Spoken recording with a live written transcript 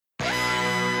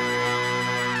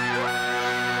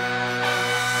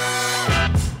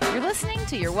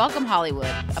to You're Welcome Hollywood,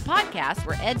 a podcast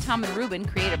where Ed, Tom, and Ruben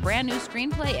create a brand new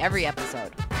screenplay every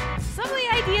episode. Some of the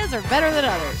ideas are better than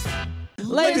others.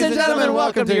 Ladies and gentlemen,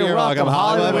 welcome to Your Welcome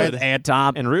Hollywood with Ed,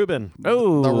 Tom, and Ruben.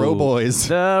 Oh, The Row Boys.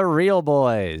 The real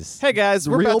boys. Hey guys,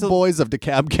 we're Real about to... boys of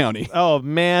DeKalb County. Oh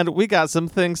man, we got some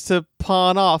things to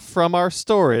pawn off from our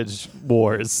storage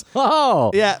wars.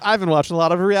 Oh, Yeah, I've been watching a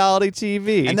lot of reality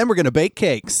TV. And then we're going to bake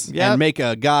cakes Yep. and make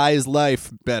a guy's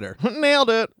life better. nailed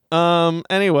it.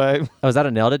 Anyway, oh, is that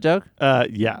a nailed it joke?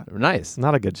 yeah, Nice.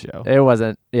 not a good show. It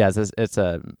wasn't. Yes, it's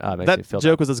a makes me That feel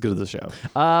joke was as good as the show.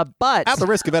 bad. But At the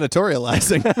risk of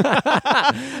editorializing.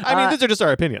 I mean, these are just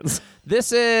our opinions.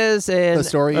 this is The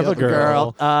story of a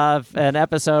girl. of an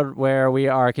episode where we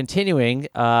are continuing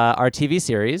our TV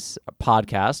series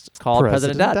podcast called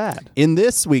President Dad. In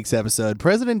this week's episode,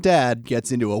 President Dad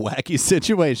gets into a wacky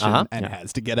situation and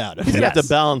has to get out of it. You have Yes. to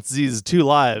balance these two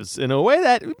lives in a way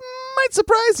that might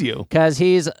surprise you. Because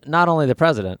he's not only the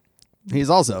president He's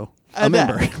also a dad.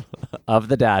 member. of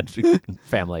the Dad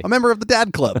family. A member of the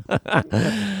Dad Club.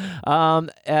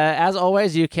 As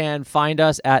always, you can find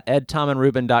us at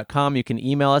edtomandruben.com. You can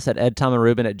email us at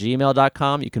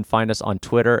edtomandruben@gmail.com. You can find us on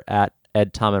Twitter at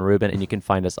edtomandruben, and you can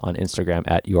find us on Instagram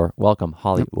at Your Welcome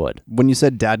Hollywood. When you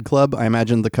said Dad Club, I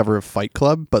imagined the cover of Fight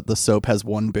Club, but the soap has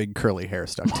one big curly hair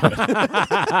stuck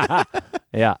to it.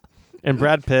 Yeah. And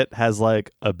Brad Pitt has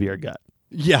like a beer gut.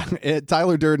 Yeah,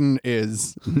 Tyler Durden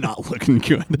is not looking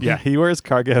good. Yeah, he wears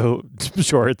cargo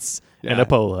shorts and Yeah. a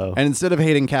polo. And instead of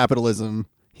hating capitalism,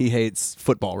 he hates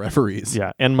football referees.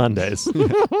 Yeah, and Mondays.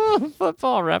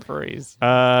 Football referees.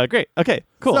 Great. Okay,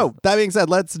 cool. So, that being said,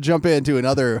 let's jump into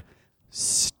another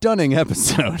stunning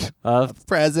episode Of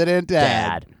President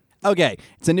Dad. Okay,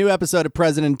 it's a new episode of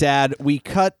President Dad.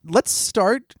 Let's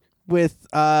start with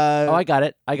Oh, I got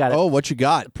it. oh, what you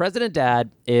got? President Dad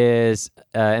is,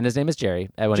 and his name is Jerry.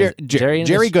 When Jer- he's- Jer- Jerry in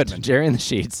Jerry the, Goodman. Jerry in the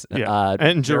sheets. yeah.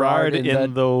 And Gerard in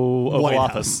the Oval White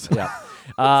Office. Yeah.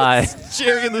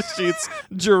 Jerry in the sheets,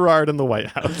 Gerard in the White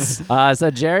House. So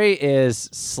Jerry is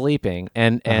sleeping,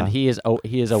 and he is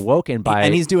awoken by,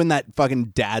 And he's doing that fucking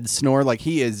dad snore, like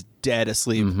he is dead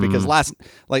asleep because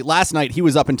last night he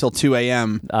was up until 2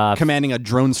 a.m. Commanding a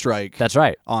drone strike. That's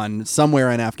right. On somewhere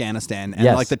in Afghanistan, and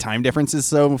Yes. like the time difference is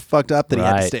so fucked up that he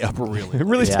had to Right. stay up really It late.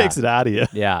 really Yeah. takes it out of you.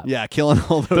 Yeah. Yeah, killing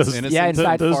all those innocents. Yeah, in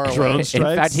fact, those far away. drone In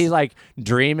strikes. fact, he's like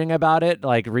dreaming about it,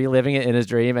 like reliving it in his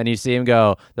dream, and you see him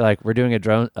go. They're like, "We're doing a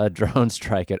drone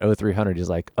strike at 0300." He's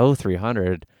like,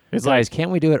 "0300." He's Guys, like,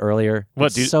 can't we do it earlier? What,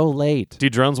 It's dude? so late. Do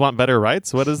drones want better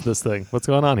rights? What is this thing? What's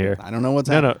going on here? I don't know what's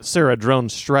No, happening. no, sir, a drone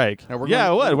strike. No, we're Yeah,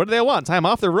 going- what? What do they want? Time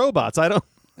off? They're robots. I don't...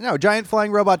 No, giant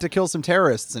flying robot to kill some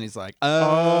terrorists, and he's like,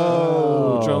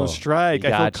 Oh, drone strike. I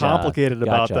feel Gotcha. complicated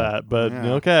about Gotcha. that, but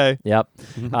Yeah. okay. Yep.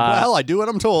 well, I do what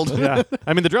I'm told. Yeah.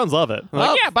 I mean, the drones love it. Like,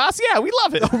 Oh. yeah, boss, yeah, we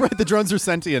love it. Right, the drones are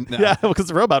sentient now. Yeah, because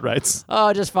the robot rights. Oh,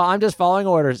 I'm just following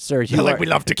orders, sir. You They're like, are- we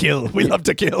love to kill. We love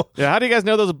to kill. Yeah, how do you guys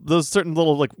know those certain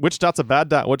little, like, which dot's a bad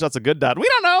dot, which dot's a good dot? We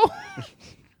don't know.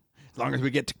 As long as we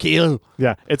get to kill.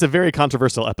 Yeah, it's a very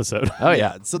controversial episode. Oh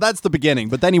yeah. So that's the beginning,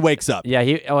 but then he wakes up. Yeah,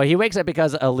 he wakes up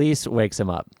because Elise wakes him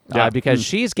up. Yeah. Because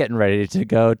she's getting ready to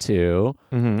go to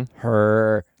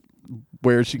her.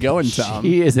 Where's she going, Tom?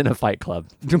 She is in a fight club.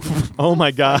 Oh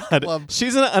my God. Club.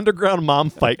 She's in an underground mom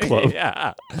fight club.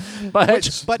 Yeah, but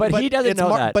he doesn't it's know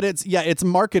that. But it's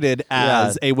marketed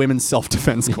as a women's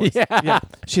self-defense course. yeah.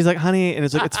 She's like, honey, and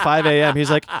it's like, it's 5 a.m. He's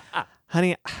like,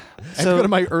 honey, I go to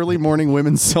my early morning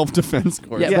women's self-defense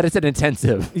course. Yeah, but it's an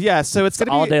intensive. yeah, so it's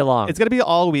gonna all be day long. It's gonna be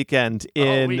all weekend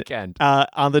in weekend.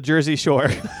 On the Jersey Shore.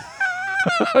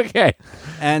 Okay.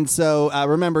 And so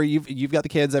remember, you've got the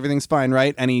kids. Everything's fine,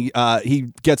 right? And he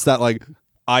gets that like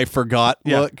I forgot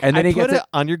look. And then I he put gets it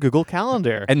on your Google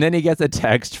Calendar. And then he gets a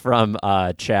text from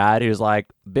Chad, who's like,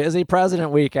 "Busy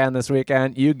president weekend this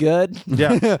weekend. You good?"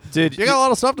 Yeah, dude, You got a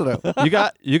lot of stuff to do.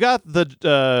 you got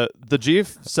the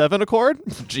G7 Accord.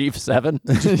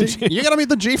 G7. You got to meet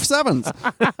the G7s.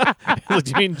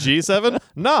 Do you mean G7?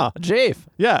 Nah. Jeef.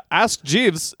 Yeah, Ask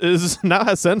Jeeves now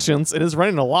has sentience and is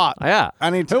running a lot. Yeah. Who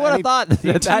would have thought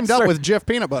he that teamed up with Jif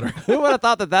Peanut Butter? Who would have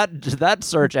thought that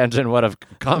search engine would have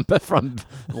come from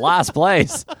last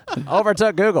place,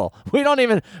 overtook Google?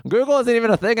 Google isn't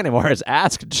even a thing anymore. It's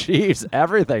Ask Jeeves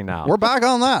everything now. We're back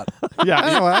on that. Yeah,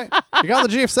 Anyway, you got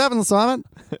the G7 summit.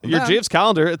 your Yeah. Jeeves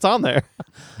calendar, it's on there.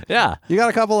 Yeah. You got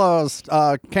a couple of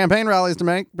campaign rallies to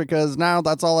make because now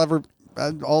that's all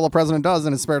the president does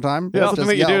in his spare time. Yeah, that's the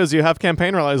thing you do is you have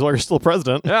campaign rallies while you're still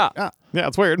president. Yeah. Yeah,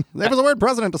 it's weird. There was a word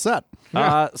president to set.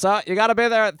 So you got to be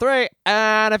there at 3,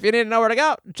 and if you need to know where to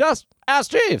go, just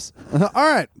ask Jeeves. All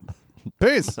right.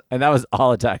 Peace. And that was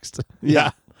all a text.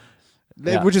 Yeah.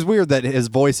 Yeah. Which is weird that his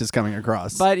voice is coming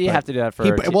across. But you have to do that for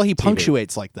he TV.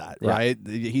 punctuates like that, Yeah. right?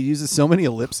 He uses so many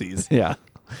ellipses. Yeah.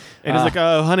 And he's like,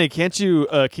 "Oh, honey, can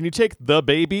you take the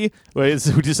baby?" Who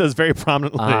just says very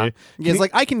prominently. He's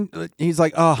like, he's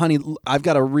like, "Oh, honey, I've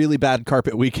got a really bad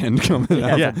carpet weekend coming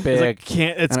up." Yeah, It's a he's like, big-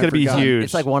 "Can't. It's and I gonna be forgot. huge."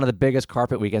 It's like one of the biggest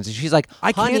carpet weekends. And she's like,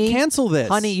 I can't "Honey, cancel this.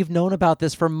 Honey, you've known about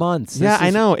this for months." yeah, This I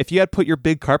is- know. If you had put your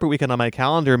big carpet weekend on my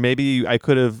calendar, maybe I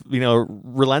could have,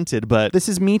 relented. But This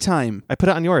is me time. I put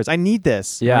it on yours. I need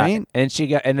this. Yeah. Right? And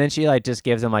then she like just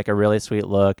gives him like a really sweet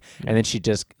look, and then she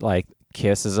just like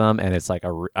kisses him, and it's like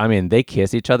they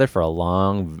kiss each other for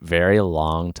a very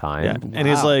long time. Yeah. And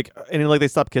he's like, they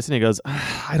stop kissing. He goes,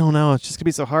 "I don't know. It's just gonna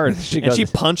be so hard." She and she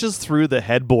goes- punches through the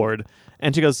headboard,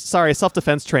 and she goes, "Sorry,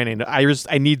 self-defense training. I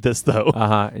need this though."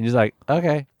 And he's like,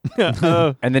 okay.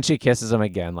 Oh. And then she kisses him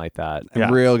again like that.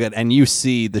 Yeah. Real good. And you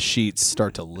see the sheets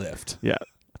start to lift Yeah.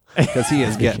 because he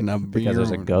is getting a Because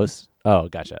there's a ghost. Oh,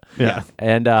 gotcha. Yeah.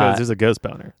 And Because there's a ghost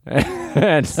boner.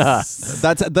 and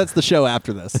That's the show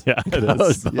after this. Yeah, it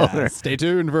is. Yeah. Stay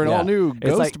tuned for an all new It's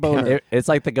ghost like, boner. It's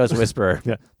like the Ghost Whisperer.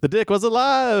 Yeah. The dick was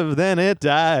alive, then it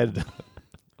died.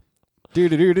 Do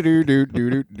do do do do do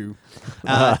do do.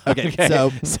 Okay,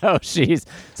 so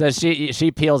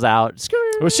she peels out.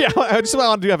 Well, I just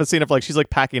want to have a scene of like she's like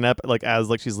packing up like as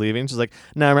like she's leaving. She's like,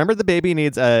 "Now remember the baby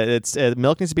needs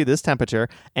milk needs to be this temperature,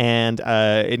 and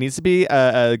it needs to be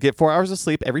get 4 hours of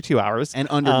sleep every 2 hours, and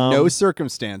under no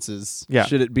circumstances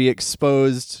should it be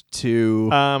exposed to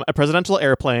a presidential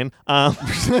airplane, Yeah.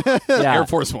 Air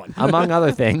Force One. Among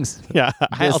other things. yeah,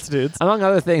 high altitudes, Among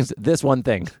other things, this one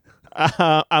thing.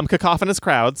 cacophonous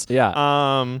crowds, Yeah.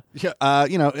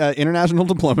 International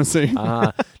diplomacy.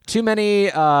 Too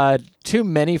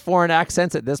many foreign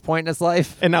accents at this point in his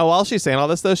life. And now while she's saying all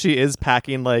this though, she is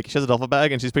packing like she has a duffel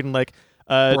bag and she's putting like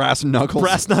Brass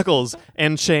knuckles.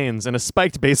 and chains and a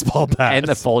spiked baseball bat And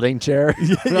the folding chair.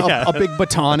 yeah. a big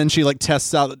baton, and she like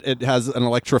tests out. It has an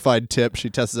electrified tip. She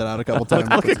tests it out a couple times.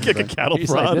 like a kick a cattle He's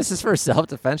prod. like, this is for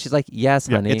self-defense. She's like, yes,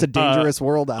 honey. It's a dangerous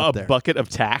world out a there. bucket of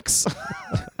tacks.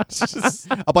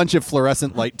 A bunch of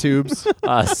fluorescent light tubes.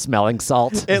 Smelling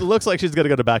salt. It looks like she's gonna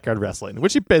go to backyard wrestling,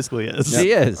 which she basically is.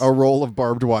 She is. A roll of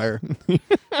barbed wire.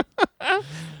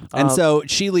 And so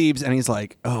she leaves, and he's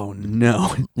like, "Oh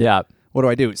no, Yeah. what do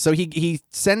I do?" So he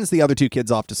sends the other two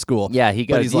kids off to school. Yeah, he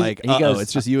But goes- he's he- like, he "Uh-oh, goes-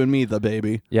 it's just you and me, the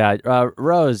baby." Yeah.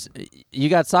 Rose, you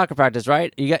got soccer practice,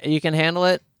 right? You can handle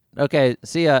it? Okay,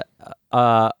 see ya.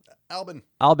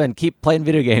 Albin, keep playing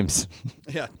video games.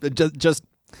 Yeah, just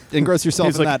engross yourself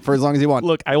He's in like, that for as long as you want.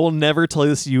 Look, I will never tell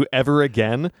this to you ever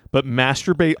again, but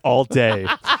masturbate all day.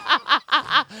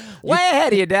 Way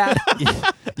ahead of you, Dad.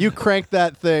 You crank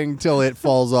that thing till it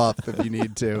falls off if you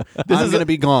need to. I'm going to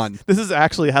be gone. This is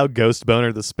actually how Ghost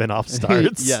Boner the spinoff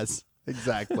starts. Yes,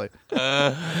 exactly.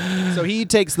 So he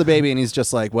takes the baby and he's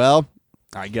just like, well,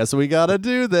 I guess we got to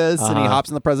do this. And he hops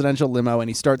in the presidential limo and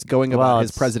he starts going about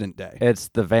his President Day. It's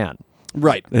the van.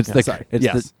 Right. It's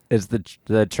Yes.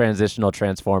 the transitional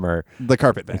transformer The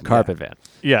carpet van. carpet van.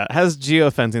 Yeah, it has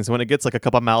geofencing, so when it gets like a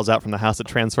couple miles out from the house, it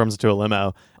transforms into a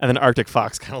limo, and then Arctic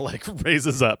Fox kind of like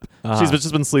raises up. She's just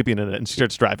been sleeping in it, and she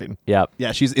starts driving. Yep.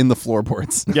 Yeah, she's in the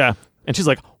floorboards. Yeah, and she's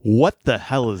like, "What the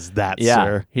hell is that, Yeah.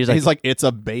 sir?" He's like, it's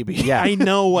a baby. Yeah. I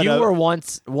know what You were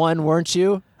once one, weren't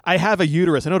you? I have a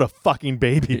uterus. I know what a fucking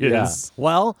baby is.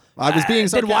 Well, I was being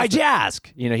then why'd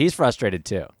sarcastic. you ask? He's frustrated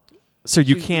too. So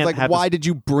you can't like, have why this- did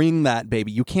you bring that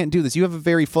baby? You can't do this. You have a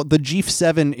very full. The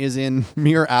G7 is in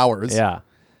mere hours. Yeah.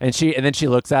 And then she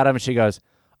looks at him and she goes,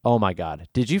 "Oh my God,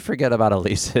 did you forget about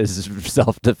Elise's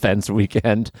self-defense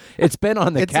weekend? It's been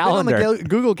on the It's calendar. been on the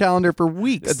Google calendar for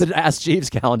weeks. the Ask Jeeves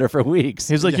calendar for weeks."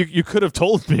 He's like, you could have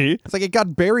told me. It's like it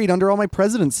got buried under all my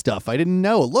president's stuff. I didn't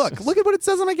know. Look at what it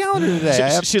says on my calendar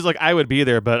today. She's like, I would be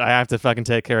there, but I have to fucking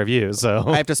take care of you. So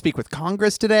I have to speak with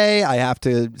Congress today. I have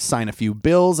to sign a few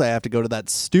bills. I have to go to that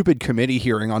stupid committee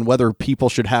hearing on whether people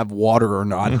should have water or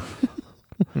not.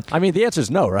 I mean, the answer is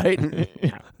no, right?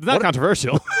 it's not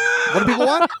controversial. What do people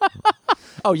want?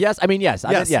 Oh, yes. I mean, yes.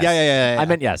 I meant yes. Yeah. I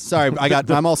meant yes. Sorry,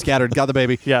 I'm all scattered. Got the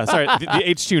baby. Yeah, sorry, the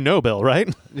H2 no bill, right?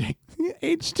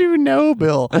 H2 no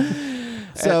bill.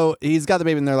 So he's got the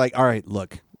baby, and they're like, all right,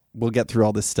 look, we'll get through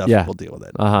all this stuff. Yeah. We'll deal with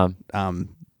it. Uh-huh.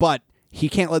 But he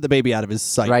can't let the baby out of his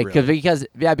sight. Right, really.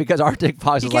 because Arctic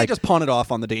Fox He is can't like, just pawn it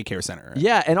off on the daycare center.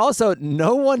 yeah, and also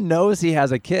no one knows he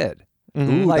has a kid.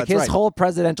 Ooh, Like that's his right. whole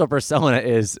presidential persona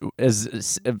is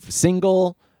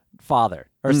single father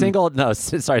or single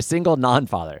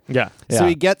non-father. Yeah. So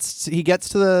he gets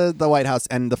to the White House,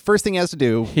 and the first thing he has to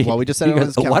do, well, we just said He it on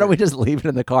goes, his why don't we calendar. just leave it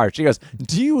in the car? She goes,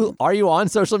 are you on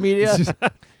social media?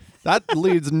 That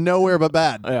leads nowhere but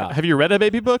bad. Yeah. Have you read a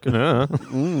baby book? No.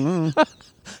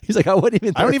 He's like, I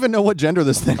don't even know what gender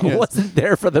this thing I is. wasn't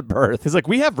there for the birth. He's like,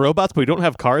 we have robots, but we don't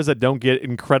have cars that don't get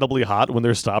incredibly hot when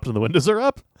they're stopped and the windows are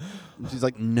up. She's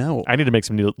like, no. I need to make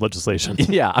some new legislation.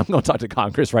 Yeah, I'm going to talk to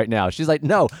Congress right now. She's like,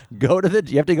 no, you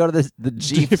have to go to the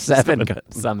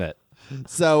G7 summit.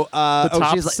 So The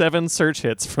top she's like- 7 search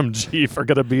hits from Jeef are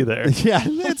going to be there. yeah,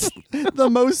 it's the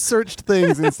most searched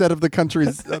things instead of the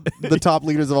countries, the top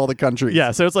leaders of all the countries.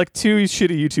 Yeah, so it's like 2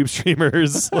 shitty YouTube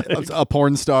streamers. like, A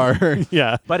porn star.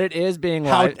 yeah. But it is being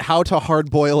How to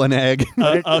hard boil an egg.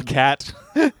 A cat.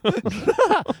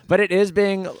 but it is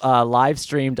being live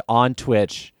streamed on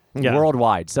Twitch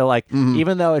worldwide. So like,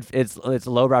 even though it's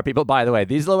lowbrow people, by the way,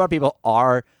 these lowbrow people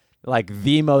are like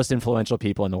the most influential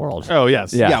people in the world. Oh,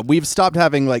 yes. Yeah. Yeah, we've stopped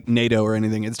having like NATO or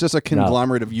anything. It's just a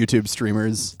conglomerate of YouTube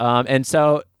streamers. And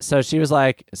so she was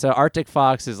like, so Arctic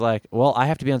Fox is like, well, I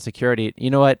have to be on security.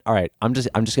 You know what? All right, I'm just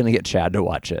gonna get Chad to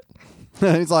watch it.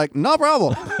 He's like, no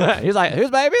problem. He's like, whose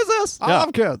baby is this? I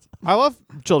love kids. I love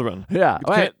children. Yeah.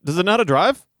 Wait. Does it know how to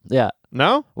drive? Yeah.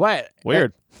 No? Wait.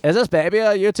 Weird. Is this baby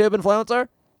a YouTube influencer?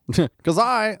 Because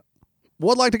I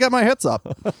would like to get my hits up.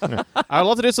 I'd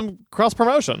love to do some cross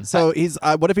promotion. So he's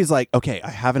what if he's like, okay, I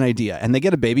have an idea, and they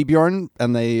get a baby Bjorn,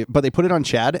 and they put it on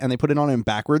Chad, and they put it on him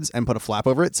backwards and put a flap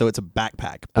over it, so it's a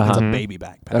backpack, but it's a baby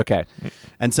backpack. Okay.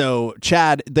 And so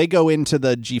Chad, they go into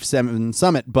the G7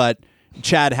 summit, but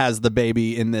Chad has the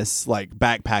baby in this like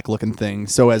backpack looking thing,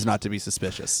 so as not to be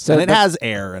suspicious. So and it the- has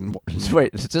air and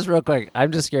Wait, just real quick.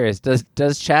 I'm just curious.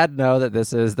 Does Chad know that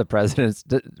this is the president's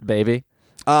baby?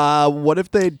 what if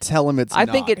they tell him it's I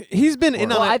not? think it. He's been in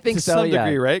Well, on it I think to so, some yeah.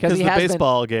 degree, right? 'Cause Because he the has been-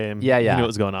 baseball game, Yeah, yeah. he knew what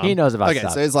was going on. He knows about Okay,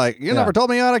 stuff. so he's like, you Yeah. never told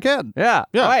me you had a kid. Yeah.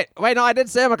 Yeah. Oh, wait, no, I did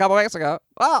see him a couple weeks ago.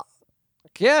 Oh,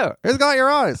 cute. He's got your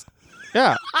eyes.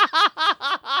 Yeah.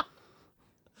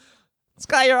 It's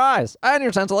got your eyes and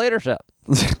your sense of leadership.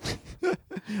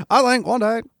 I think one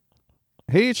day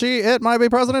it might be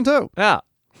president too. Yeah.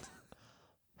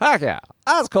 Heck yeah.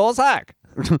 That's cool as heck.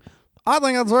 I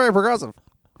think that's very progressive.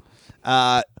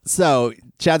 So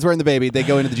Chad's wearing the baby. They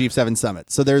go into the G7 summit.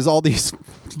 So there's all these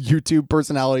YouTube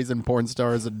personalities and porn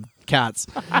stars and cats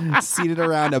seated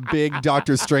around a big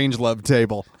Dr. Strangelove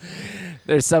table.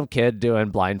 There's some kid doing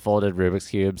blindfolded Rubik's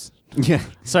Cubes. Yeah.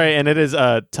 Sorry, and it is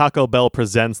Taco Bell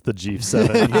presents the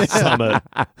G7 Summit.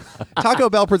 Taco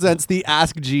Bell presents the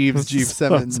Ask Jeeves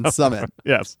G7 summit.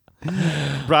 Yes.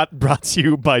 Brought to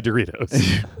you by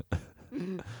Doritos.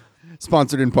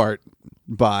 Sponsored in part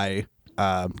by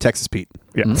Texas Pete.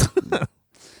 Yes.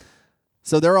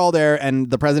 So they're all there, and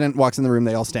the president walks in the room.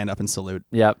 They all stand up and salute.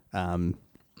 Yep. And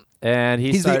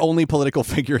He's the only political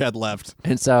figurehead left.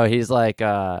 And so he's like,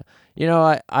 you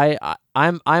know,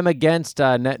 I'm against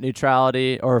net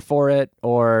neutrality or for it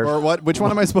Or what? Which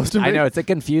one am I supposed to be? I know it's a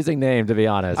confusing name, to be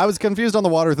honest. I was confused on the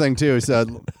water thing too,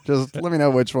 so just let me know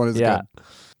which one is Yeah. good.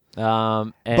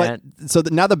 And But so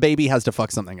now the baby has to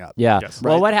fuck something up. yeah. Yes.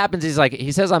 Well, Right. what happens is like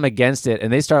he says I'm against it,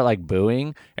 and they start like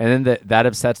booing, and then that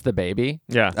upsets the baby.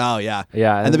 Yeah. Oh yeah.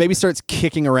 Yeah, And the baby starts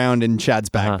kicking around in Chad's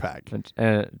backpack.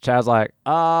 And Chad's like,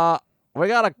 we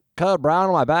got a code brown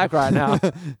on my back right now.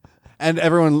 And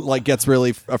everyone like gets really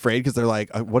afraid because they're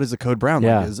like, what is a code brown?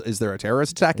 Yeah. Like, is there a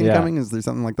terrorist attack Yeah. incoming? Is there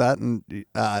something like that? And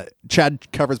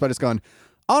Chad covers by just going,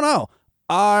 oh no,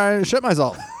 I shit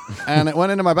myself. And it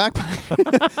went into my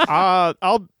backpack.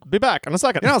 I'll be back in a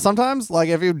second. You know, sometimes like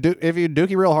if you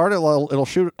dookie real hard, it'll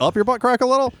shoot up your butt crack a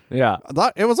little. Yeah.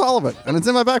 It was all of it, and it's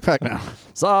in my backpack now.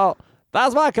 So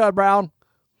that's my code brown.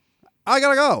 I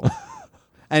gotta go.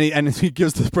 and he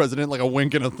gives the president like a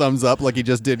wink and a thumbs up, like he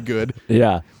just did good,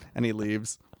 Yeah. and he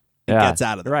leaves. Yeah. Gets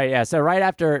out of there. Right. Yeah. So right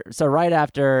after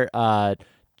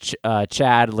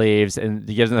Chad leaves and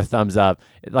he gives him the thumbs up,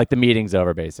 like the meeting's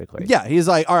over basically. Yeah, he's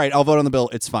like, all right, I'll vote on the bill.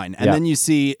 It's fine. And Yeah. then you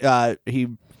see he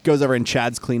goes over and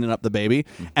Chad's cleaning up the baby,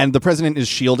 and the president is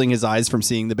shielding his eyes from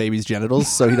seeing the baby's genitals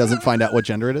so he doesn't find out what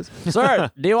gender it is.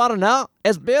 Sir, do you want to know?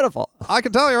 It's beautiful. I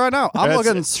can tell you right now, I'm It's-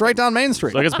 looking straight down Main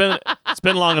Street. Look, it's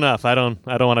been long enough. I don't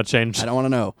want to change. I don't want to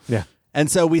know. Yeah. And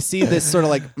so we see this sort of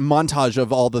like montage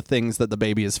of all the things that the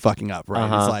baby is fucking up, right?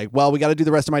 It's like, well, we got to do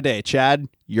the rest of my day. Chad,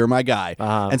 you're my guy.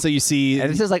 And so you see, And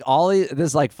this is like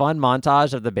this like fun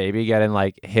montage of the baby getting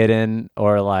like hidden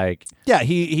or like yeah,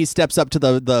 he steps up to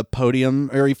the podium,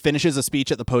 or he finishes a speech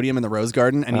at the podium in the Rose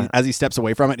Garden, and as he steps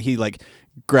away from it, he like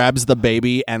grabs the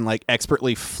baby and like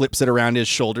expertly flips it around his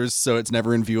shoulders so it's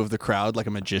never in view of the crowd, like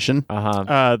a magician.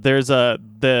 There's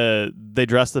they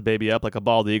dress the baby up like a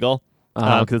bald eagle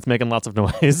because it's making lots of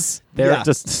noise. They're Yeah.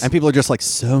 just And people are just like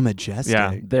so majestic.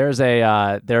 Yeah. there's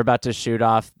a they're about to shoot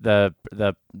off the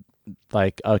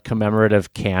like a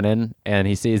commemorative cannon, and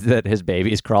he sees that his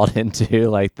baby's crawled into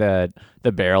like the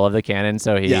barrel of the cannon,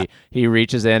 so he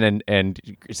reaches in and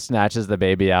snatches the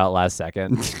baby out last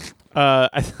second.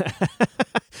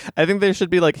 I think there should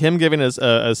be like him giving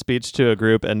a speech to a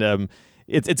group, and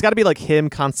it's got to be like him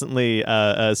constantly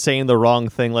saying the wrong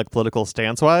thing, like political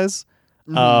stance wise.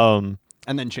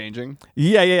 And then changing.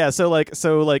 Yeah. So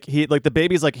he like the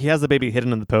baby's like he has the baby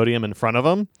hidden in the podium in front of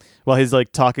him while he's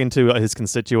like talking to his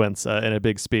constituents in a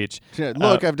big speech.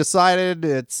 Look, I've decided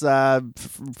it's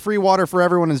free water for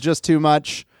everyone is just too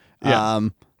much. Yeah.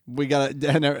 We got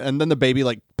and then the baby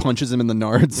like punches him in the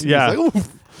nards. Yeah. He's like,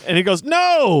 "Oof." And he goes,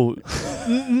 no,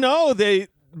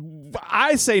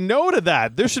 I say no to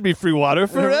that. There should be free water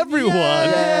for everyone.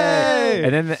 Yay!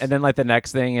 And then like the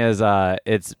next thing is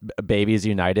it's Babies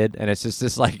United, and it's just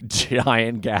this like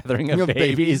giant gathering of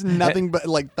babies. Nothing but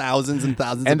like thousands and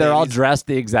thousands and of they're all babies. dressed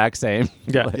the exact same.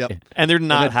 Yeah. Like, Yep. And they're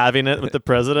not having it with the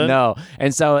president. No.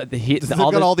 And so They've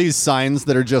got all these signs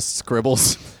that are just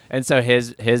scribbles. and so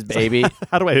his baby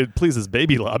How do I please his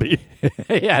baby lobby?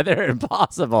 yeah, they're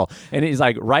impossible. And he's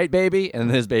like, right, baby? And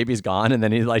his baby's gone. And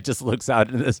then he like just looks out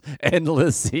into this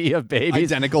endless sea of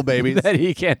babies. Identical babies. That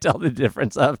he can't tell the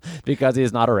difference of because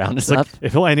he's not around It's like, enough.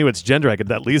 if only I knew its gender, I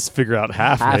could at least figure out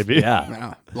half maybe. Yeah.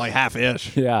 Yeah, like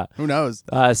half-ish. Yeah. Who knows?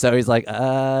 So he's like,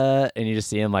 and you just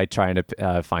see him like trying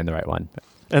to find the right one.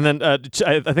 And then I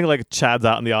think like Chad's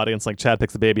out in the audience. Like Chad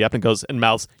picks the baby up and goes and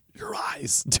mouths your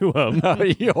eyes to him.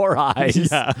 Your eyes.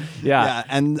 Yeah. Yeah.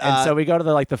 And so we go to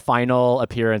the final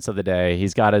appearance of the day.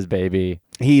 He's got his baby.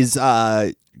 he's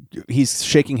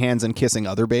shaking hands and kissing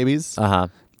other babies. Uh-huh.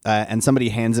 And somebody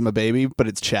hands him a baby, but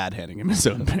it's Chad handing him his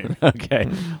own baby. Okay.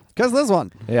 Because this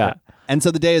one. Yeah. And so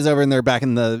the day is over, and they're back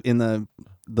in the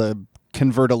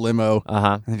converta limo.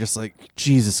 Uh-huh. And they're just like,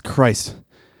 Jesus Christ.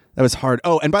 That was hard.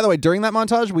 Oh, and by the way, during that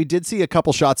montage, we did see a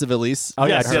couple shots of Elise. Oh,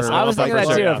 Yes, yeah. yes, I was thinking that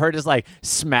for too, sure, of her just like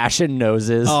smashing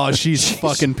noses. Oh, she's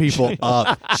fucking people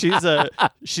up.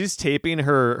 She's taping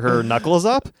her knuckles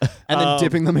up And then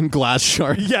dipping them in glass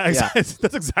shards. Yeah, exactly.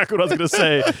 That's exactly what I was going to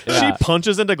say. Yeah. She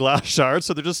punches into glass shards,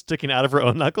 so they're just sticking out of her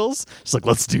own knuckles. She's like,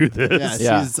 let's do this.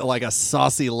 Yeah, Yeah. she's like a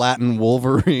saucy Latin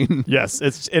Wolverine. Yes,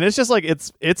 it's just like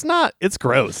it's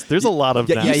gross. There's a lot of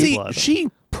You nasty see, blood. she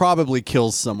probably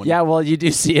kills someone. Yeah, well, you do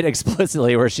see it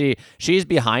explicitly where she's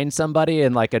behind somebody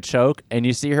in like a choke, and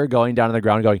you see her going down on the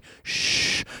ground going,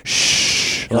 shh,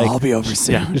 shh. Like, I'll be over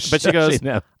soon. Yeah, but she goes,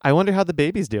 No. I wonder how the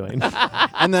baby's doing.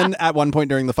 And then at one point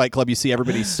during the Fight Club, you see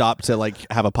everybody stop to like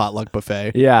have a potluck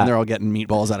buffet. Yeah. And they're all getting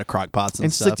meatballs out of crock pots and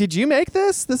And she's stuff. like, did you make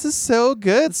this? This is so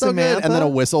good, so Samantha. good. And then a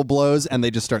whistle blows and they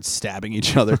just start stabbing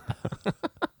each other.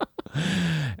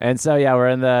 And so, yeah, we're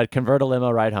in the convertible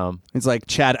limo ride home. It's like,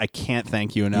 Chad, I can't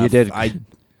thank you enough. You did.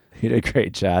 You did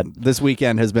great, Chad. This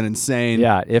weekend has been insane.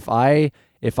 Yeah, if I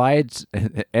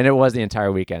and it was the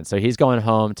entire weekend. So he's going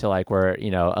home to like where,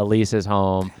 Elise is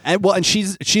home. And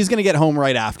she's gonna get home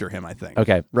right after him, I think.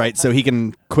 Okay. Right, so he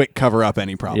can quick cover up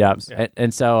any Yeah. problems.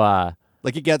 And so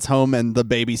Like he gets home and the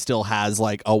baby still has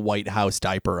like a White House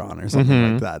diaper on or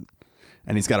something like that,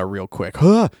 and he's got a real quick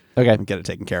okay. and get it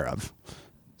taken care of,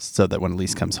 so that when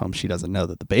Elise comes home, she doesn't know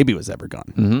that the baby was ever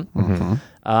gone.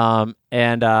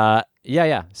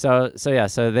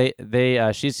 So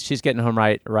they she's getting home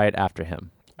right after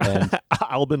him. And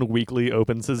Albin weakly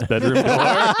opens his bedroom door.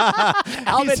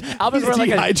 Albin's he's wearing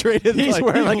dehydrated, he's like-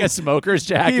 wearing like a smoker's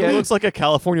jacket. He looks like a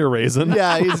California raisin.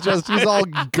 Yeah, he's all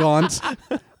gaunt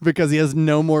because he has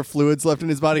no more fluids left in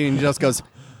his body, and he just goes,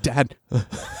 "Dad,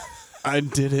 I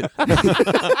did it.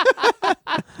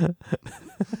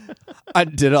 I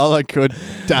did all I could,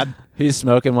 Dad." He's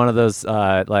smoking one of those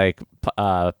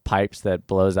pipes that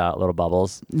blows out little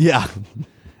bubbles. Yeah.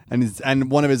 And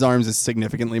one of his arms is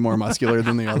significantly more muscular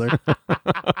than the other.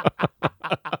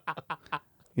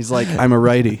 He's like, I'm a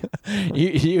righty.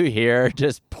 You hear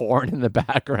just porn in the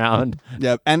background.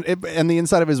 Yeah, and the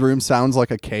inside of his room sounds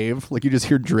like a cave. Like you just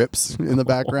hear drips in the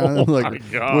background, like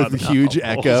God. with huge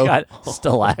echo. He's got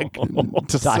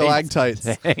stalactites Stalactites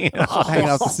hanging off. hanging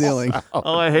off the ceiling.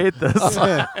 Oh, I hate this.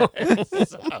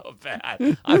 So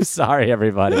bad. I'm sorry,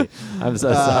 everybody. I'm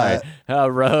so sorry.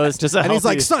 Rose, Just a And he's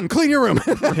healthy, like, "Son, clean your room."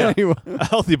 a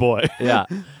healthy boy. yeah.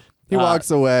 He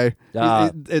walks away.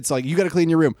 uh, It's like, you got to clean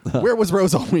your room. Where was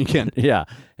Rose all weekend? Yeah.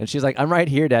 And she's like, I'm right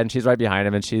here, Dad. And she's right behind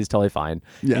him, and she's totally fine.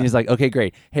 Yeah. And he's like, okay,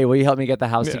 great. Hey, will you help me get the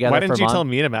house together Why for didn't you Mom? tell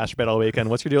me to masturbate all weekend?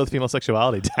 What's your deal with female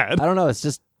sexuality, Dad? I don't know. It's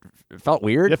just it felt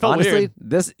weird. It felt Honestly, weird.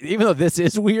 this even though this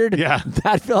is weird, Yeah.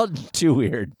 that felt too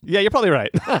weird. Yeah, you're probably right.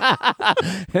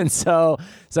 And so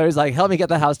he's like, help me get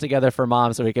the house together for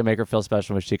Mom so we can make her feel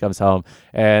special when she comes home.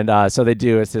 And so they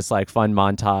do. It's this like fun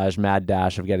montage, mad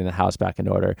dash of getting the house back in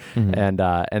order. And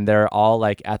they're all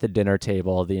like at the dinner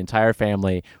table, the entire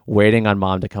family waiting on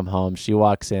Mom to come home. She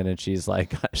walks in and she's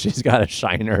like, she's got a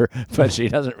shiner, but she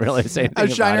doesn't really say anything A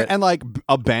shiner about it. and like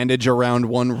a bandage around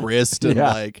one wrist and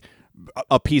Yeah. like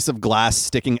a piece of glass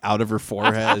sticking out of her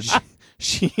forehead.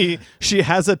 She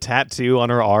has a tattoo on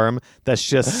her arm that's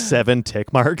just 7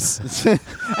 tick marks.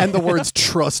 And the words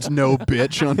 "trust no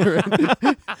bitch" on her.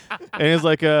 And he's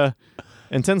like,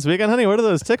 intense weekend, honey. What are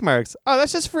those tick marks? Oh,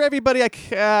 that's just for everybody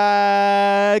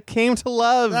I came to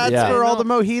love. That's Yeah. for all the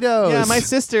mojitos. Yeah, my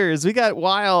sisters. We got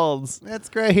wilds. That's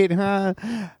great, huh?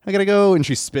 I gotta go. And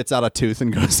she spits out a tooth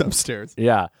and goes upstairs.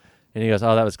 Yeah. And he goes,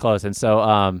 oh, that was close. And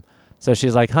so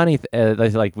she's like, honey,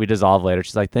 like we dissolve later.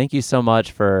 She's like, thank you so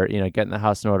much for, getting the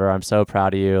house in order. I'm so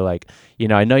proud of you. Like,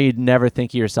 I know you'd never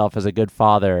think of yourself as a good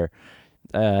father,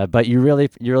 but you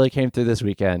really came through this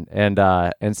weekend. And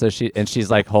so she's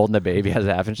like holding the baby as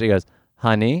half, and she goes,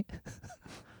 honey,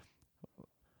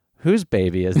 whose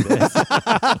baby is this?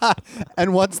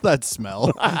 And what's that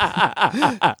smell?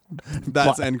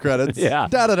 That's end credits. Yeah.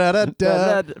 Da da da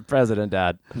da da. President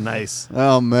Dad. Nice.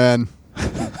 Oh man,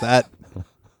 that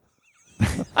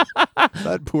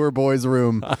poor boy's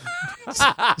room.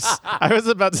 I was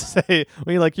about to say,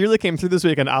 when you really came through this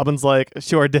weekend, Albin's like,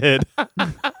 sure did.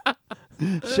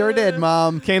 Sure did,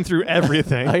 Mom. Came through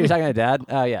everything. Oh, you're talking to Dad?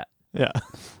 Oh, yeah. Yeah.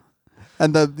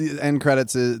 And the end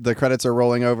credits, the credits are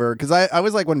rolling over because I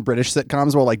was like when British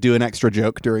sitcoms will like do an extra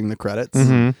joke during the credits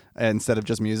instead of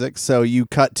just music. So you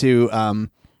cut to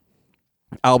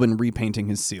Albin repainting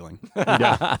his ceiling.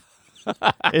 Yeah.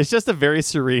 It's just a very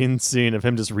serene scene of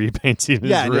him just repainting his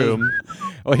Yeah, it is. room.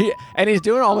 Well, he's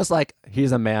doing almost like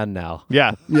he's a man now.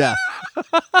 Yeah. Yeah,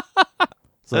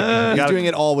 It's like, he's doing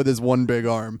it all with his one big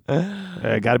arm,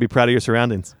 Got to be proud of your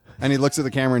surroundings. and he looks at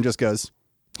the camera and just goes,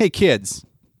 "Hey kids,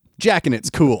 jacking it's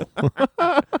cool."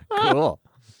 Cool.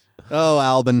 Oh,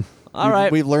 Albin. All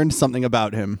right. We've learned something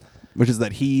about him, which is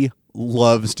that he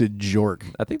loves to jork.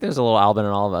 I think there's a little Albin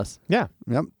in all of us. Yeah.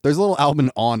 Yep. There's a little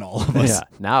Albin on all of us. Yeah.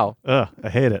 Now. Ugh, I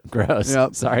hate it. Gross.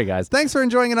 Yep. Sorry, guys. Thanks for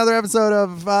enjoying another episode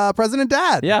of President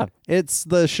Dad. Yeah. It's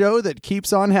the show that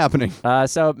keeps on happening.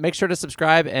 So make sure to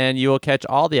subscribe, and you will catch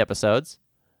all the episodes.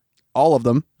 All of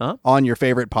them Huh? on your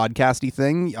favorite podcasty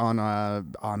thing on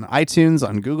iTunes,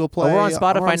 on Google Play. we're on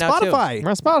Spotify We're on now, too. Spotify. We're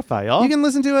on Spotify, y'all. You can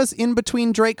listen to us in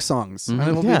between Drake songs, and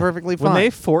it'll Yeah. be perfectly fine. When they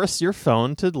force your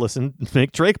phone to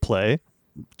make Drake play,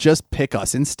 Just pick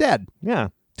us instead. yeah.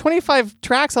 25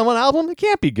 tracks on one album, it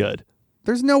can't be good.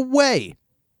 There's no way.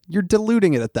 You're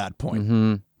diluting it at that point.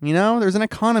 Mm-hmm. There's an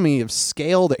economy of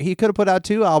scale that he could have put out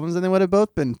 2 albums and they would have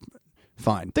both been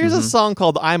fine. There's a song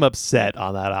called I'm Upset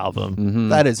on that album.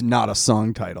 That is not a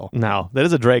song title. No, that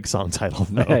is a Drake song title,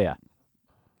 though. Yeah, yeah.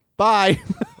 Bye.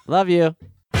 Love you.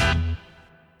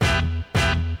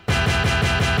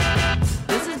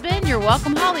 This has been Your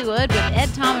Welcome Hollywood with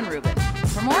Ed, Tom, and Ruben.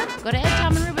 For more, go to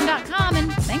edtomandruben.com